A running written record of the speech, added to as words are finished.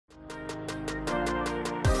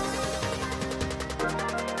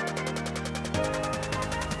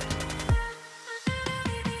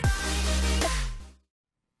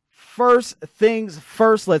first things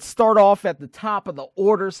first, let's start off at the top of the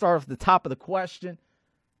order, start off at the top of the question.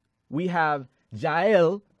 We have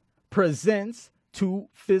Yael presents to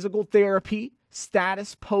physical therapy,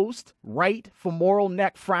 status post right femoral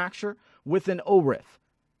neck fracture with an ORIF.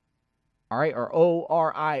 All right, or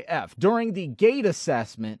ORIF. During the Gait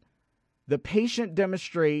assessment, the patient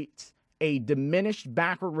demonstrates a diminished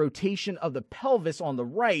backward rotation of the pelvis on the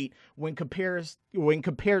right when compared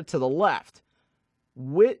to the left.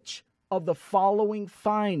 Which of the following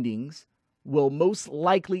findings will most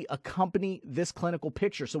likely accompany this clinical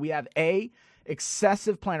picture? So we have A,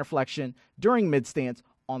 excessive plantarflexion during midstance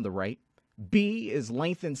on the right. B is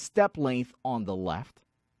lengthened step length on the left.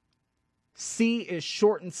 C is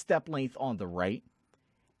shortened step length on the right.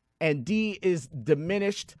 And D is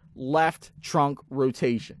diminished left trunk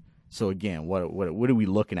rotation. So again, what are we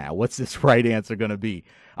looking at? What's this right answer going to be?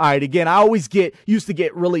 All right, again, I always used to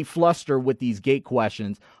get really flustered with these gait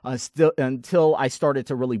questions until I started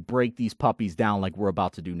to really break these puppies down like we're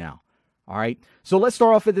about to do now. All right, so let's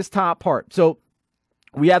start off with this top part. So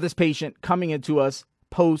we have this patient coming into us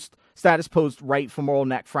status post right femoral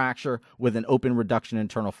neck fracture with an open reduction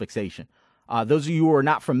internal fixation. Those of you who are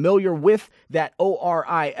not familiar with that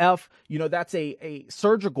ORIF, that's a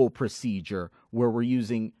surgical procedure where we're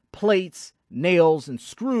using plates, nails, and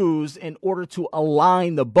screws in order to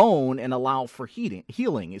align the bone and allow for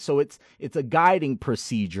healing. So it's a guiding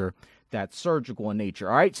procedure that's surgical in nature.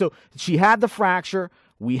 All right, so she had the fracture.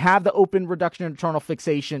 We have the open reduction internal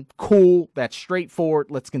fixation. Cool, that's straightforward.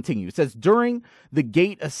 Let's continue. It says, during the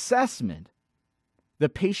Gait assessment, the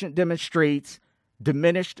patient demonstrates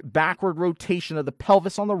diminished backward rotation of the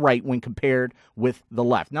pelvis on the right when compared with the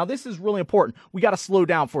left. Now, this is really important. We got to slow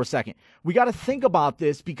down for a second. We got to think about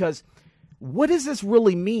this because what does this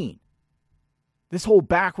really mean? This whole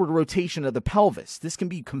backward rotation of the pelvis. This can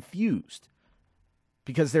be confused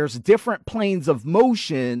because there's different planes of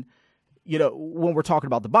motion, when we're talking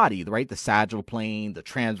about the body, right? The sagittal plane, the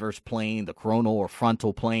transverse plane, the coronal or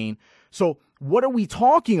frontal plane. So what are we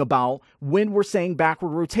talking about when we're saying backward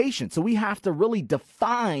rotation? So we have to really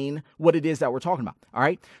define what it is that we're talking about. All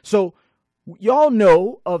right. So y'all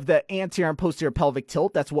know of the anterior and posterior pelvic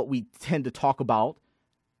tilt. That's what we tend to talk about,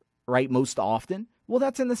 right? Most often. Well,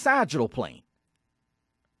 that's in the sagittal plane.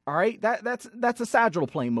 All right. That's a sagittal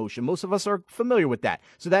plane motion. Most of us are familiar with that.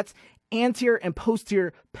 So that's anterior and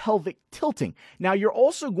posterior pelvic tilting. Now you're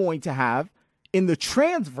also going to have in the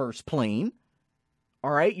transverse plane,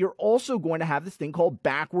 all right, you're also going to have this thing called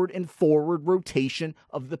backward and forward rotation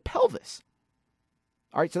of the pelvis.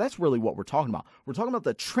 All right, so that's really what we're talking about. We're talking about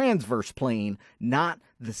the transverse plane, not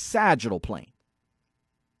the sagittal plane.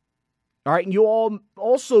 All right, and you all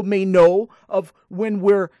also may know of when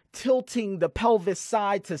we're tilting the pelvis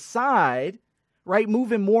side to side, right,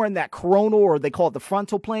 moving more in that coronal, or they call it the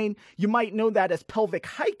frontal plane. You might know that as pelvic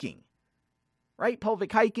hiking, right?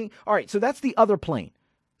 Pelvic hiking. All right, so that's the other plane.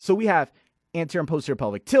 So we have anterior and posterior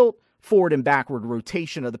pelvic tilt, forward and backward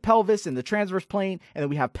rotation of the pelvis in the transverse plane, and then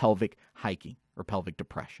we have pelvic hiking or pelvic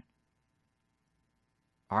depression.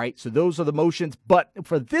 All right, so those are the motions, but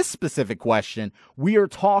for this specific question, we are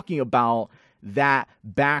talking about that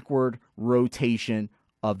backward rotation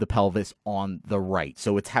of the pelvis on the right.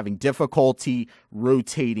 So it's having difficulty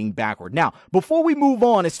rotating backward. Now, before we move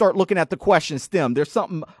on and start looking at the question stem, there's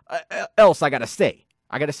something else I got to say.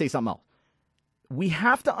 I got to say something else. We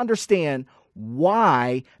have to understand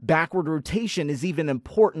why backward rotation is even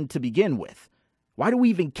important to begin with. Why do we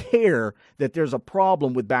even care that there's a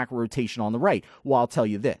problem with backward rotation on the right? Well, I'll tell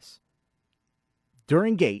you this.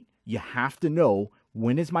 During gait, you have to know,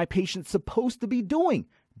 when is my patient supposed to be doing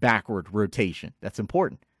backward rotation? That's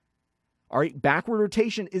important. All right, backward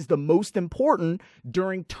rotation is the most important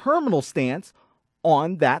during terminal stance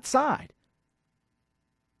on that side.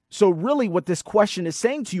 So really what this question is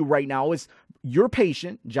saying to you right now is your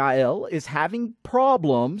patient, Yael, is having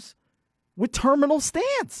problems with terminal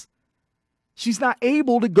stance. She's not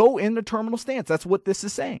able to go into terminal stance. That's what this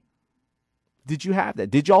is saying. Did you have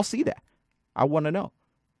that? Did y'all see that? I want to know.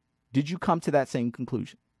 Did you come to that same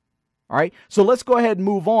conclusion? All right, so let's go ahead and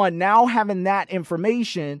move on. Now, having that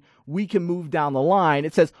information, we can move down the line.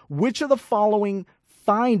 It says, which of the following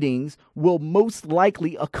findings will most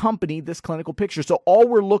likely accompany this clinical picture? So all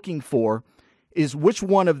we're looking for is which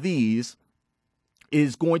one of these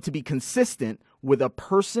is going to be consistent with a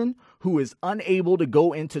person who is unable to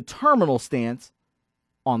go into terminal stance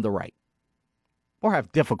on the right, or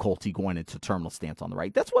have difficulty going into terminal stance on the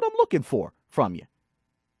right. That's what I'm looking for from you.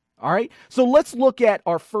 All right, so let's look at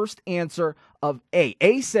our first answer of A.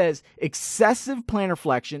 A says excessive plantar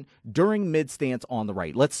flexion during mid-stance on the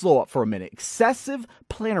right. Let's slow up for a minute. Excessive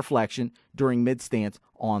plantar flexion during mid-stance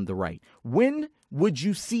on the right. When would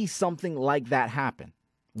you see something like that happen?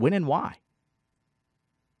 When and why?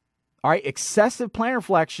 All right, excessive plantar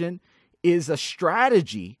flexion is a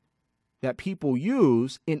strategy that people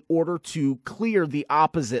use in order to clear the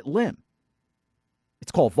opposite limb.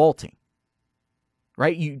 It's called vaulting.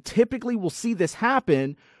 Right? You typically will see this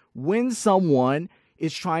happen when someone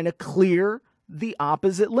is trying to clear the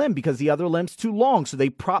opposite limb because the other limb's too long. So they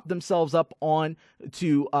prop themselves up on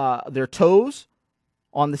to their toes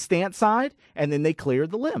on the stance side, and then they clear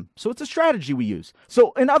the limb. So it's a strategy we use.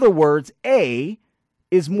 So in other words, A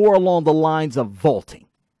is more along the lines of vaulting.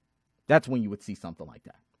 That's when you would see something like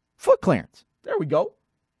that. Foot clearance. There we go.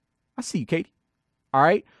 I see you, Katie. All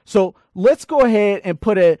right. So let's go ahead and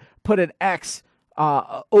put an X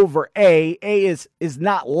over A. A is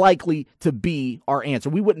not likely to be our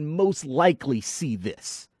answer. We wouldn't most likely see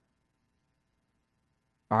this.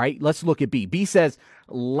 All right, let's look at B. B says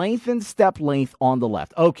lengthened step length on the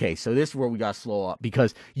left. Okay, so this is where we got to slow up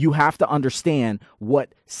because you have to understand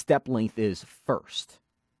what step length is first.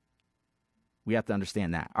 We have to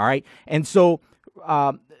understand that. All right, and so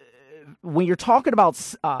when you're talking about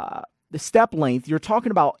the step length, you're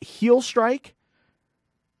talking about heel strike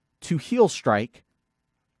to heel strike,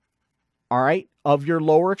 all right, of your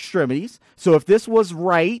lower extremities. So if this was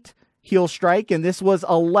right heel strike and this was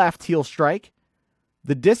a left heel strike,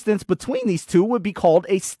 the distance between these two would be called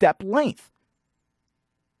a step length.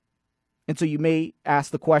 And so you may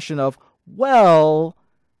ask the question of, well,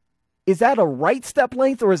 is that a right step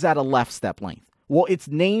length or is that a left step length? Well, it's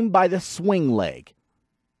named by the swing leg.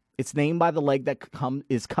 It's named by the leg that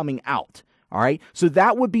is coming out. All right, so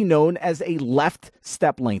that would be known as a left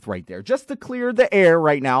step length right there. Just to clear the air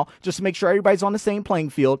right now, just to make sure everybody's on the same playing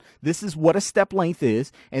field, this is what a step length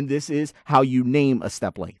is, and this is how you name a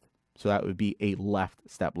step length. So that would be a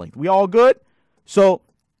left step length. We all good? So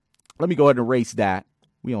let me go ahead and erase that.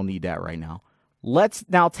 We don't need that right now. Let's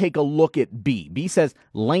now take a look at B. B says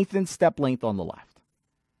lengthened step length on the left.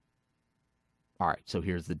 All right, so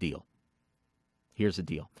here's the deal. Here's the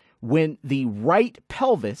deal. When the right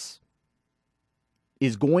pelvis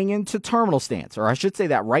is going into terminal stance, or I should say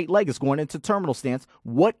that right leg is going into terminal stance,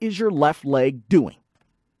 what is your left leg doing?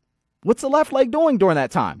 What's the left leg doing during that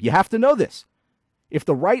time? You have to know this. If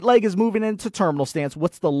the right leg is moving into terminal stance,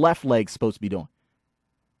 what's the left leg supposed to be doing?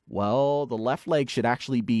 Well, the left leg should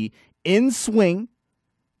actually be in swing,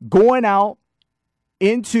 going out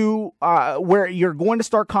into where you're going to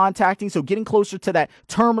start contacting. So getting closer to that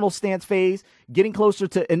terminal stance phase, getting closer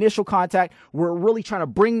to initial contact. We're really trying to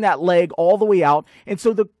bring that leg all the way out. And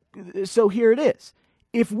so here it is.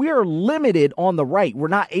 If we're limited on the right, we're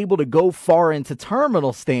not able to go far into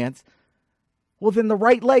terminal stance, well, then the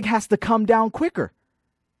right leg has to come down quicker.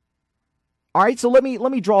 All right, so let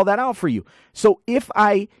me draw that out for you. So if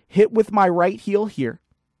I hit with my right heel here,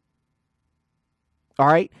 all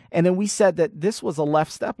right, and then we said that this was a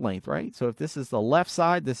left step length, right? So if this is the left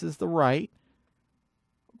side, this is the right.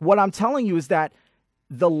 What I'm telling you is that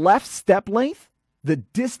the left step length, the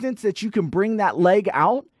distance that you can bring that leg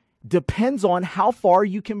out, depends on how far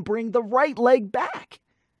you can bring the right leg back.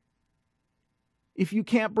 If you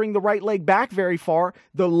can't bring the right leg back very far,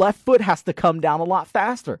 the left foot has to come down a lot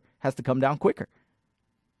faster, has to come down quicker.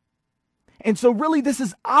 And so really this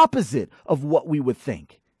is opposite of what we would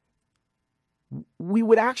think. We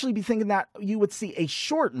would actually be thinking that you would see a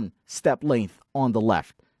shortened step length on the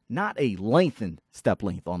left, not a lengthened step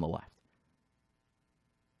length on the left.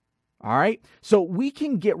 All right, so we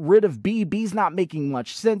can get rid of B. B's not making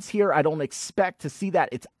much sense here. I don't expect to see that.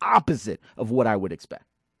 It's opposite of what I would expect.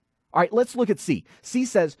 All right, let's look at C. C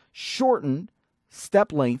says shortened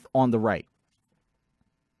step length on the right.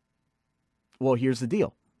 Well, here's the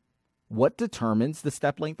deal. What determines the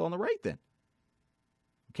step length on the right then?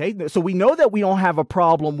 Okay, so we know that we don't have a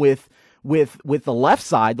problem with the left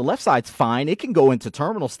side. The left side's fine. It can go into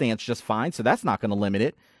terminal stance just fine, so that's not going to limit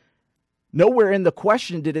it. Nowhere in the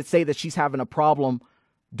question did it say that she's having a problem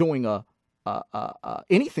doing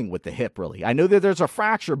anything with the hip, really. I know that there's a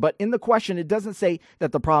fracture, but in the question, it doesn't say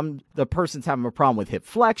that the person's having a problem with hip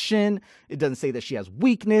flexion. It doesn't say that she has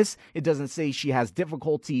weakness. It doesn't say she has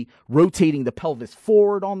difficulty rotating the pelvis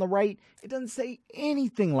forward on the right. It doesn't say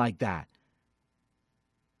anything like that.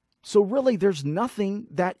 So really, there's nothing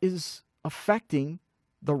that is affecting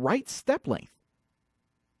the right step length.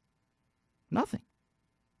 Nothing.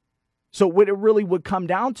 So what it really would come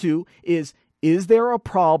down to is there a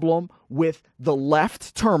problem with the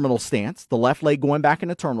left terminal stance, the left leg going back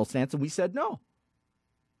into terminal stance? And we said no.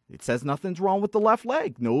 It says nothing's wrong with the left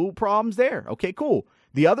leg. No problems there. Okay, cool.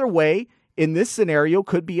 The other way in this scenario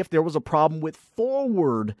could be if there was a problem with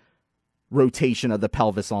forward rotation of the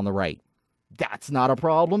pelvis on the right. That's not a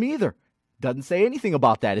problem either. Doesn't say anything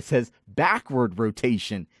about that. It says backward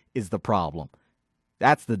rotation is the problem.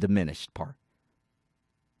 That's the diminished part.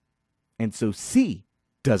 And so C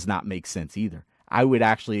does not make sense either. I would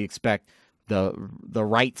actually expect the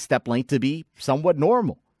right step length to be somewhat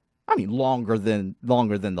normal. I mean, longer than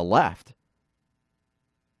the left.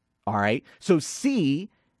 All right. So C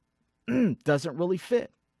doesn't really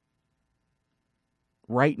fit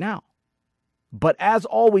right now. But as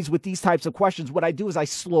always with these types of questions, what I do is I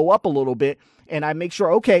slow up a little bit and I make sure,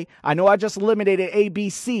 okay, I know I just eliminated A, B,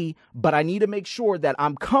 C, but I need to make sure that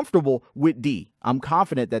I'm comfortable with D. I'm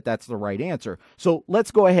confident that that's the right answer. So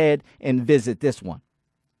let's go ahead and visit this one.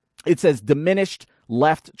 It says diminished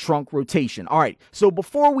left trunk rotation. All right, so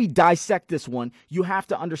before we dissect this one, you have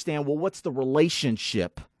to understand, well, what's the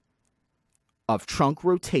relationship of trunk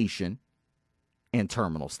rotation and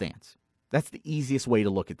terminal stance? That's the easiest way to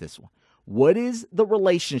look at this one. What is the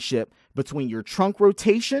relationship between your trunk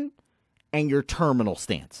rotation and your terminal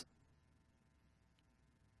stance?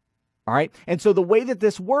 All right. And so the way that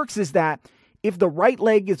this works is that if the right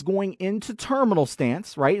leg is going into terminal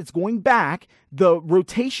stance, right, it's going back, the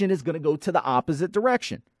rotation is going to go to the opposite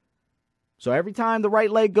direction. So every time the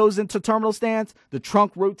right leg goes into terminal stance, the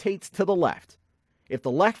trunk rotates to the left. If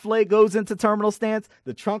the left leg goes into terminal stance,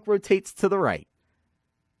 the trunk rotates to the right.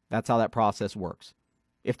 That's how that process works.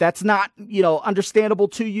 If that's not, understandable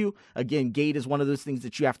to you, again, gait is one of those things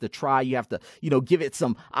that you have to try. You have to, give it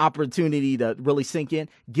some opportunity to really sink in.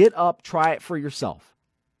 Get up, try it for yourself.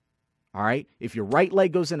 All right. If your right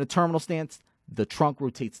leg goes into terminal stance, the trunk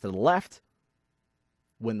rotates to the left.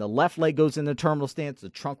 When the left leg goes into terminal stance, the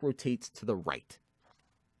trunk rotates to the right.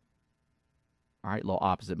 All right. Little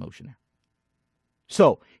opposite motion there.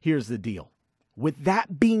 So here's the deal. With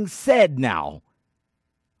that being said now,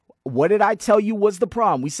 what did I tell you was the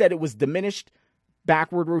problem? We said it was diminished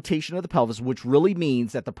backward rotation of the pelvis, which really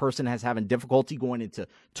means that the person has having difficulty going into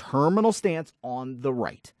terminal stance on the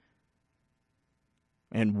right.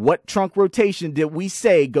 And what trunk rotation did we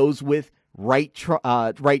say goes with right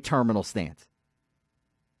terminal stance?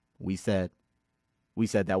 We said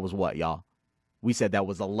that was what, y'all? We said that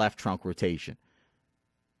was a left trunk rotation.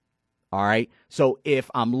 All right. So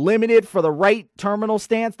if I'm limited for the right terminal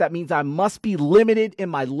stance, that means I must be limited in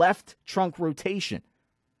my left trunk rotation.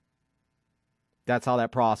 That's how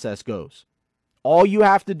that process goes. All you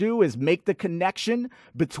have to do is make the connection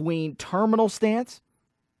between terminal stance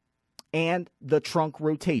and the trunk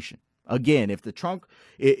rotation. Again,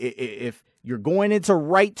 if you're going into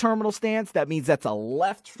right terminal stance, that means that's a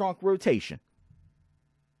left trunk rotation.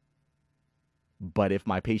 But if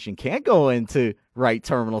my patient can't go into right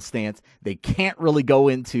terminal stance, they can't really go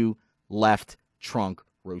into left trunk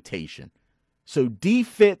rotation. So D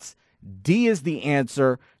fits. D is the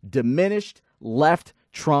answer. Diminished left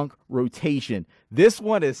trunk rotation. This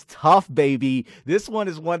one is tough, baby. This one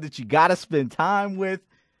is one that you got to spend time with.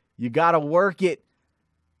 You got to work it.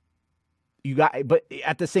 But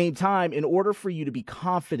at the same time, in order for you to be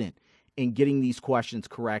confident in getting these questions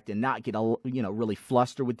correct and not get really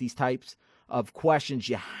flustered with these types of questions,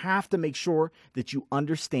 you have to make sure that you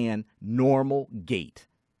understand normal gait.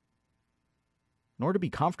 In order to be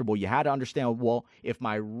comfortable, you had to understand, well, if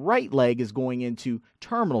my right leg is going into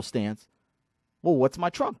terminal stance, well, what's my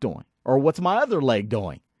trunk doing? Or what's my other leg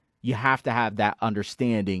doing? You have to have that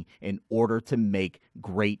understanding in order to make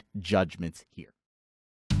great judgments here.